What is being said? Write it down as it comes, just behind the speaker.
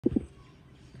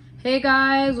Hey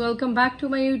guys, welcome back to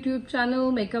my YouTube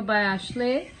channel Makeup by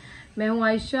Ashley. मैं हूँ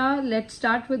Ayesha. Let's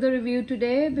start with the review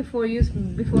today. Before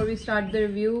we start the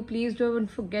review, please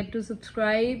don't forget to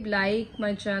subscribe, like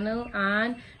my channel,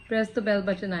 and press the bell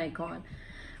button icon.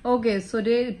 Okay, so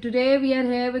today we are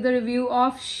here with a review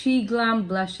of Sheglam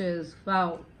blushes.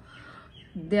 Wow,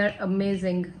 they are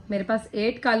amazing. मेरे पास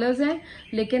 8 colors हैं,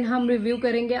 लेकिन हम review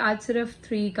करेंगे आज सिर्फ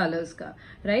 3 colors का,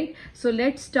 right? So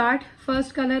let's start.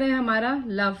 First color है हमारा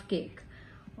Love Cake.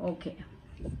 Okay,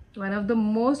 one of the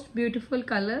most beautiful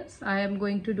colors. I am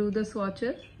going to do the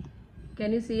swatches.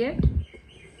 Can you see it?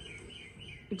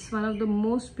 It's one of the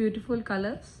most beautiful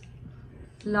colors.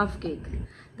 Love Cake.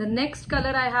 The next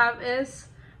color I have is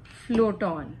Float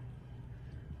On.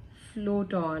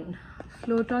 Float On.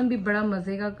 Float On भी बड़ा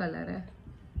मजे का color है.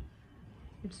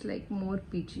 It's like more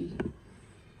peachy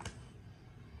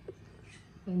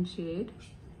in shade.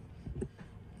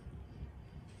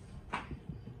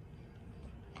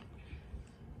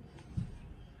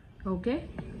 Okay,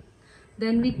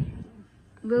 then we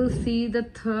will see the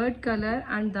third color,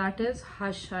 and that is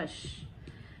Hush Hush.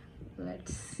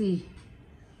 Let's see.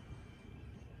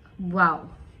 Wow,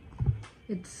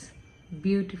 it's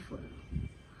beautiful.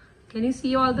 Can you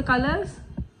see all the colors?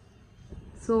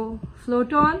 So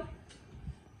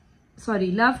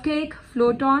Love Cake,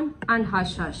 Float On and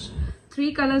Hush Hush.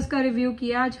 3 colors का review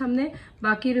किया आज हमने.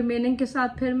 बाकी remaining के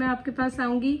साथ फिर मैं आपके पास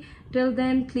आऊंगी. Till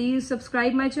then, please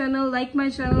subscribe my channel, like my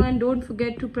channel, and don't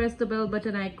forget to press the bell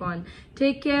button icon.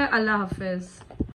 Take care. Allah Hafiz.